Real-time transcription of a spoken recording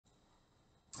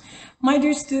My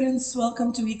dear students,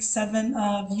 welcome to week 7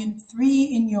 of Unit 3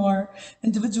 in your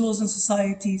Individuals and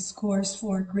Societies course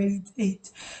for grade 8.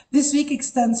 This week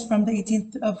extends from the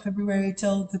 18th of February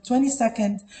till the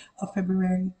 22nd of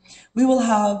February. We will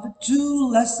have 2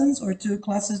 lessons or 2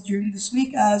 classes during this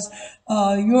week as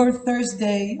your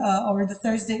Thursday or the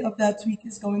Thursday of that week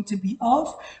is going to be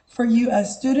off for you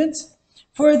as students.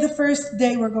 For the first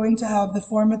day, we're going to have the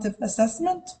formative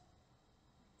assessment.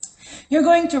 You're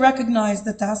going to recognize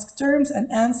the task terms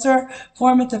and answer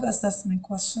formative assessment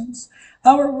questions.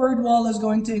 Our word wall is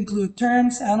going to include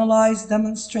terms, analyze,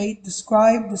 demonstrate,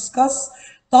 describe, discuss,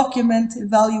 document,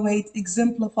 evaluate,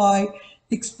 exemplify,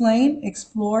 explain,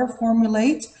 explore,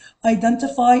 formulate,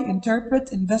 identify,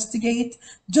 interpret, investigate,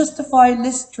 justify,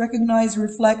 list, recognize,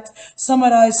 reflect,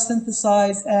 summarize,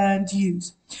 synthesize, and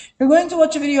use. You're going to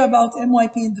watch a video about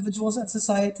MYP individuals and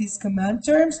societies command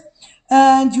terms,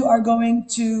 and you are going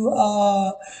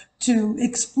to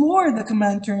explore the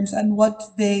command terms and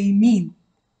what they mean.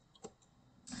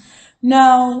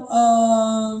 Now,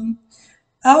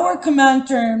 our command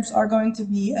terms are going to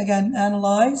be, again,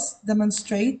 analyze,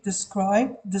 demonstrate,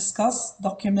 describe, discuss,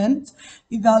 document,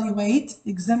 evaluate,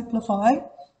 exemplify,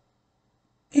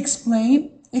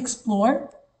 explain,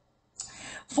 explore,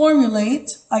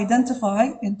 formulate, identify,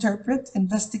 interpret,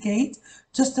 investigate,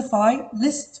 justify,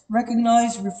 list,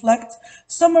 recognize, reflect,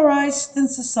 summarize,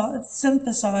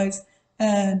 synthesize,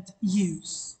 and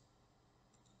use.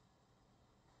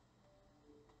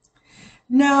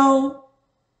 Now,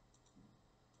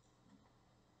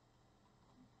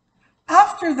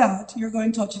 after that, you're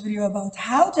going to watch a video about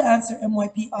how to answer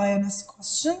MYP INS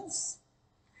questions,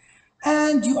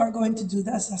 and you are going to do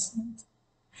the assessment.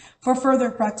 For further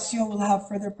practice, you will have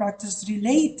further practice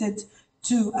related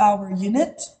to our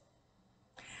unit.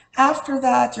 After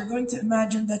that, you're going to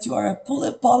imagine that you are a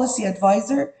policy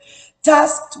advisor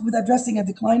tasked with addressing a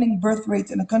declining birth rate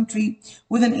in a country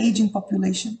with an aging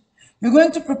population. You're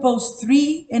going to propose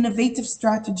 3 innovative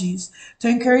strategies to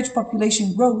encourage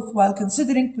population growth while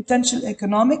considering potential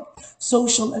economic,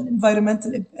 social, and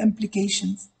environmental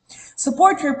implications.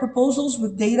 Support your proposals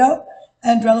with data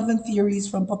and relevant theories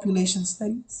from population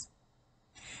studies.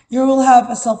 You will have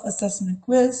a self-assessment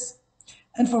quiz.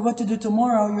 And for what to do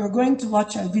tomorrow, you're going to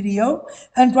watch a video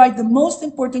and write the most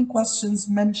important questions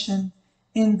mentioned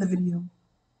in the video.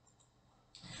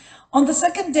 On the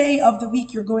second day of the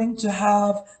week, you're going to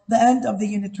have the end of the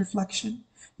unit reflection.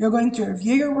 You're going to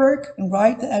review your work and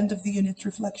write the end of the unit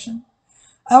reflection.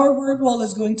 Our word wall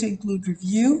is going to include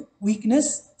review,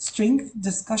 weakness, strength,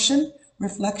 discussion,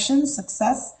 reflection,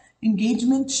 success,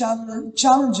 engagement,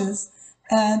 challenges,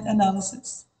 and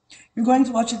analysis. You're going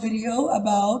to watch a video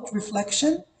about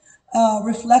reflection,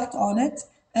 reflect on it,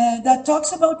 that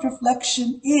talks about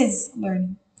reflection is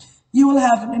learning. You will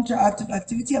have an interactive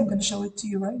activity. I'm going to show it to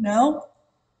you right now,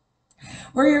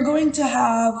 where you're going to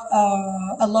have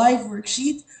a live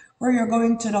worksheet where you're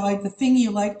going to write the thing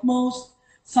you liked most,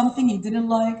 something you didn't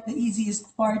like, the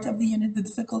easiest part of the unit, the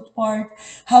difficult part.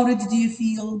 How did you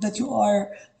feel that you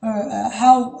are,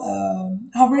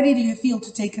 how ready do you feel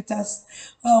to take a test?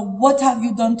 What have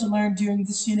you done to learn during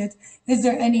this unit? Is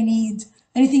there anything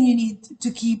you need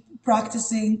to keep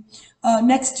practicing?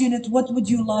 Next unit, what would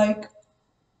you like?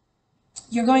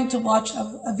 You're going to watch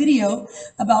a video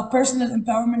about personal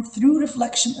empowerment through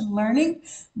reflection and learning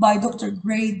by Dr.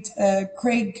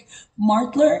 Craig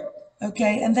Martler.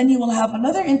 Okay, and then you will have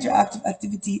another interactive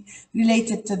activity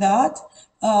related to that,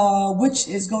 which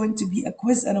is going to be a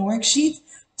quiz and a worksheet,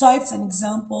 types and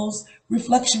examples,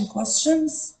 reflection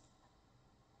questions.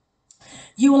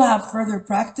 You will have further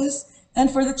practice.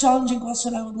 And for the challenging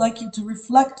question, I would like you to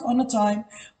reflect on a time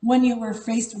when you were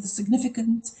faced with a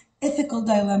significant ethical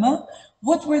dilemma.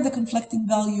 What were the conflicting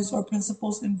values or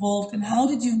principles involved, and how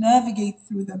did you navigate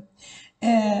through them?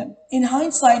 In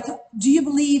hindsight, do you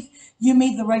believe you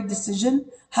made the right decision?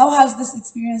 How has this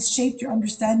experience shaped your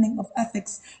understanding of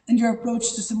ethics and your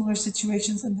approach to similar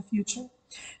situations in the future?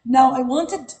 Now,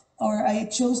 I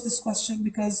chose this question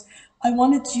because I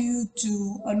wanted you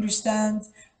to understand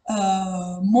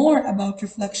more about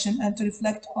reflection and to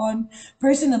reflect on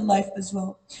personal life as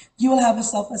well. You will have a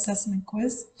self-assessment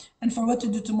quiz. And for what to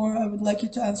do tomorrow, I would like you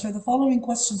to answer the following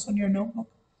questions on your notebook.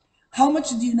 How much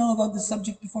did you know about the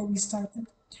subject before we started?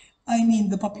 I mean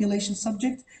the population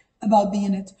subject, about the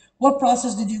unit. What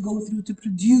process did you go through to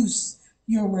produce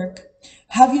your work?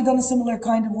 Have you done a similar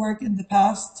kind of work in the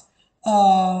past?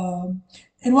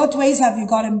 In what ways have you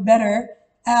gotten better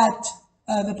at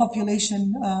the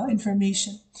population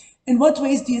information? In what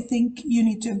ways do you think you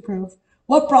need to improve?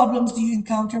 What problems do you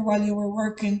encounter while you were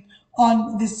working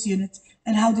on this unit?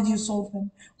 and how did you solve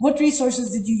them? What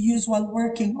resources did you use while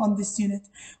working on this unit?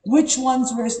 Which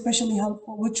ones were especially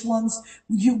helpful? Which ones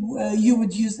you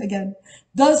would use again?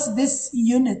 Does this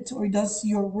unit or does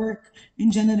your work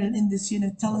in general in this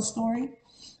unit tell a story?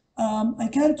 I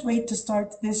can't wait to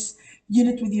start this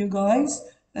unit with you guys.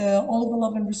 All the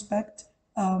love and respect.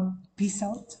 Peace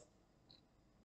out.